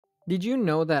Did you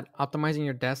know that optimizing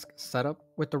your desk setup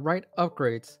with the right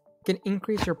upgrades can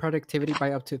increase your productivity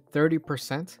by up to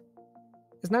 30%?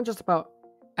 It's not just about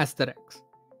aesthetics.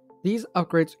 These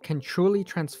upgrades can truly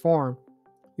transform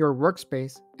your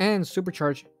workspace and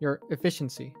supercharge your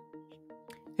efficiency.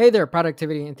 Hey there,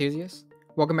 productivity enthusiasts.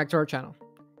 Welcome back to our channel.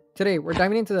 Today, we're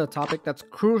diving into the topic that's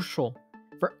crucial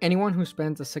for anyone who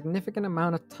spends a significant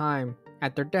amount of time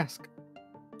at their desk: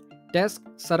 desk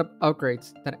setup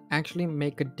upgrades that actually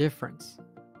make a difference.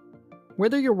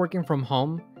 Whether you're working from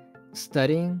home,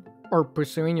 studying, or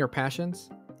pursuing your passions,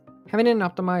 having an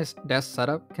optimized desk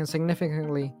setup can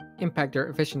significantly impact your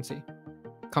efficiency,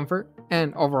 comfort,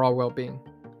 and overall well being.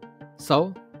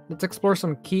 So, let's explore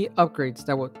some key upgrades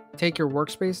that will take your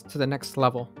workspace to the next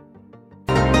level.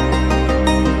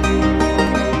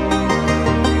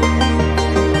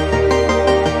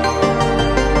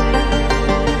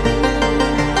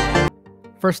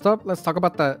 First up, let's talk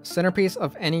about the centerpiece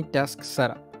of any desk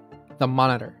setup: the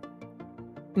monitor.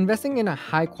 Investing in a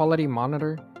high quality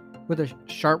monitor with a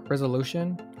sharp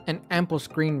resolution and ample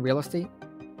screen real estate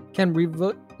can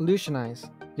revolutionize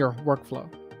your workflow.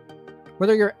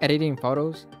 Whether you're editing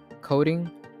photos, coding,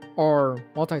 or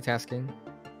multitasking,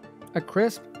 a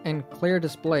crisp and clear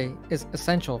display is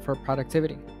essential for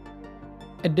productivity.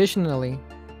 Additionally,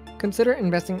 consider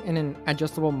investing in an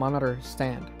adjustable monitor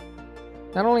stand.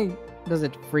 Not only does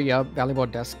it free up valuable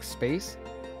desk space,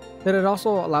 but it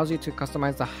also allows you to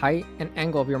customize the height and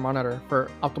angle of your monitor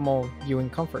for optimal viewing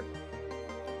comfort.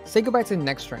 Say goodbye to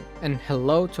neck strain and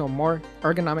hello to a more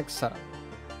ergonomic setup.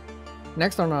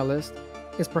 Next on our list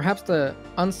is perhaps the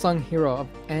unsung hero of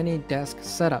any desk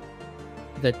setup: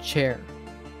 the chair.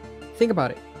 Think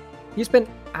about it. You spend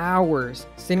hours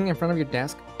sitting in front of your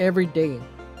desk every day,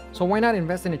 so why not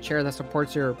invest in a chair that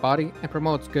supports your body and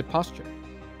promotes good posture?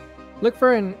 Look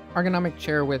for an ergonomic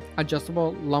chair with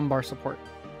adjustable lumbar support,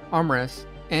 armrests,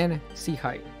 and seat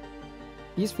height.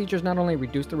 These features not only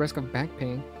reduce the risk of back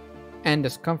pain and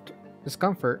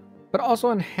discomfort, but also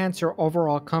enhance your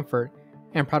overall comfort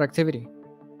and productivity.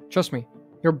 Trust me,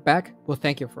 your back will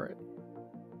thank you for it.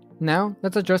 Now,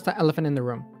 let's address the elephant in the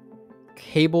room: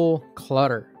 cable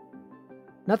clutter.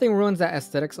 Nothing ruins the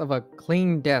aesthetics of a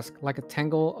clean desk like a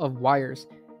tangle of wires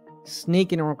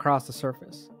sneaking across the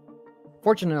surface.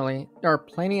 Fortunately, there are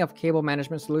plenty of cable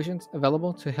management solutions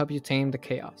available to help you tame the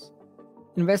chaos.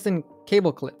 Invest in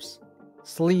cable clips,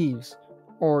 sleeves,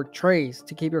 or trays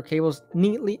to keep your cables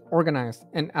neatly organized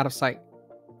and out of sight.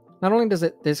 Not only does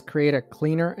this create a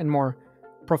cleaner and more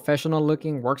professional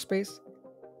looking workspace,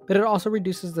 but it also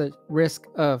reduces the risk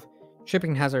of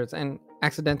tripping hazards and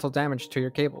accidental damage to your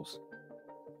cables.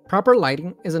 Proper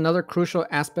lighting is another crucial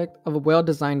aspect of a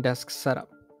well-designed desk setup.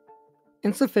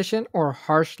 Insufficient or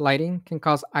harsh lighting can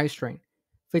cause eye strain,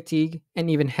 fatigue, and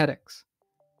even headaches,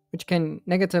 which can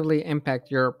negatively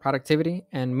impact your productivity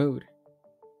and mood.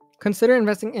 Consider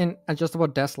investing in adjustable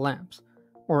desk lamps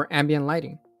or ambient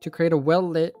lighting to create a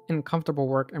well-lit and comfortable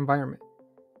work environment.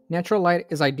 Natural light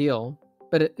is ideal,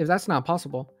 but if that's not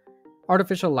possible,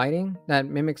 artificial lighting that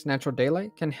mimics natural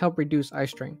daylight can help reduce eye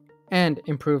strain and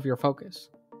improve your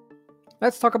focus.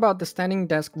 Let's talk about the standing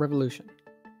desk revolution.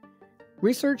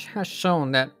 Research has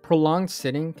shown that prolonged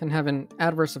sitting can have an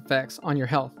adverse effects on your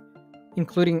health,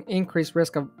 including increased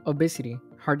risk of obesity,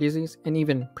 heart disease, and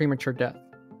even premature death.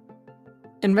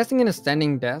 Investing in a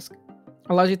standing desk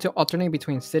allows you to alternate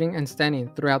between sitting and standing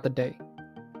throughout the day,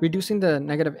 reducing the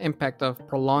negative impact of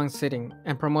prolonged sitting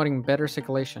and promoting better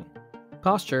circulation,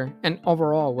 posture, and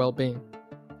overall well-being.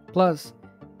 Plus,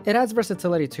 it adds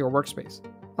versatility to your workspace,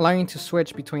 allowing you to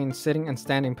switch between sitting and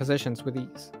standing positions with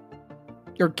ease.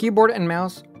 Your keyboard and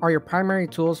mouse are your primary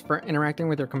tools for interacting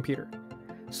with your computer,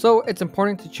 so it's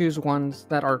important to choose ones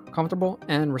that are comfortable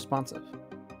and responsive.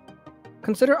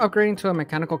 Consider upgrading to a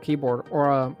mechanical keyboard or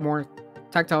a more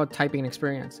tactile typing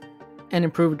experience and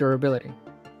improve durability.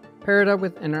 Pair it up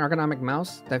with an ergonomic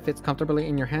mouse that fits comfortably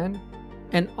in your hand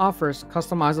and offers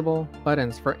customizable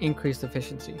buttons for increased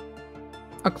efficiency.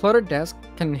 A cluttered desk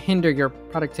can hinder your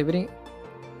productivity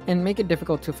and make it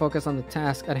difficult to focus on the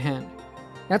task at hand.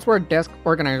 That's where a desk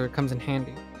organizer comes in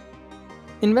handy.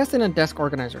 Invest in a desk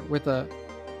organizer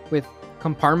with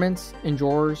compartments and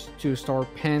drawers to store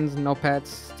pens, notepads,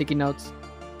 sticky notes,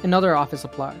 and other office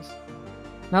supplies.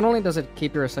 Not only does it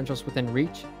keep your essentials within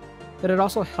reach, but it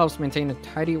also helps maintain a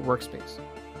tidy workspace.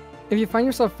 If you find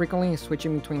yourself frequently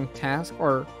switching between tasks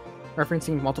or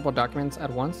referencing multiple documents at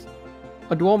once,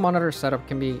 a dual monitor setup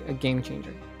can be a game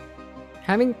changer.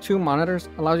 Having two monitors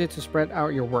allows you to spread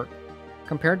out your work,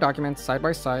 compare documents side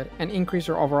by side, and increase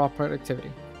your overall productivity.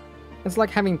 It's like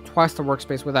having twice the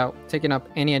workspace without taking up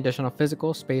any additional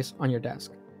physical space on your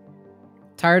desk.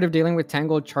 Tired of dealing with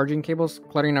tangled charging cables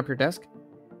cluttering up your desk?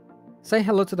 Say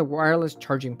hello to the wireless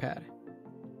charging pad.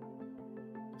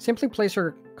 Simply place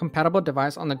your compatible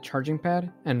device on the charging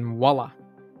pad and voila!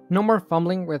 No more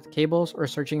fumbling with cables or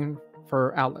searching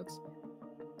for outlets.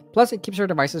 Plus, it keeps your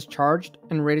devices charged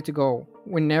and ready to go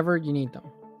whenever you need them.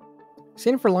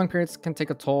 Sitting for long periods can take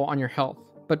a toll on your health,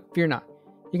 but fear not,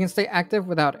 you can stay active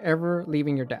without ever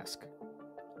leaving your desk.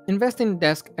 Invest in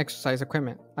desk exercise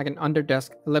equipment like an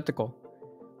under-desk elliptical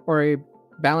or a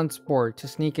balance board to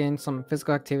sneak in some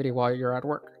physical activity while you're at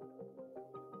work.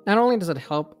 Not only does it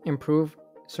help improve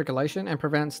circulation and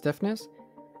prevent stiffness,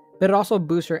 but it also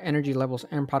boosts your energy levels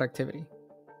and productivity.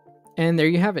 And there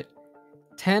you have it,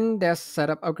 10 desk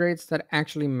setup upgrades that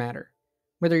actually matter.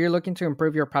 Whether you're looking to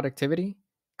improve your productivity,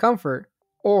 comfort,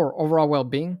 or overall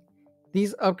well-being,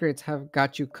 these upgrades have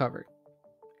got you covered.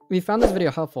 If you found this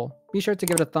video helpful, be sure to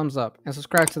give it a thumbs up and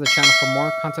subscribe to the channel for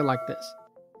more content like this.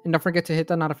 And don't forget to hit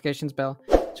the notifications bell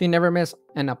so you never miss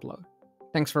an upload.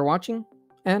 Thanks for watching,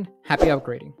 and happy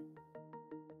upgrading.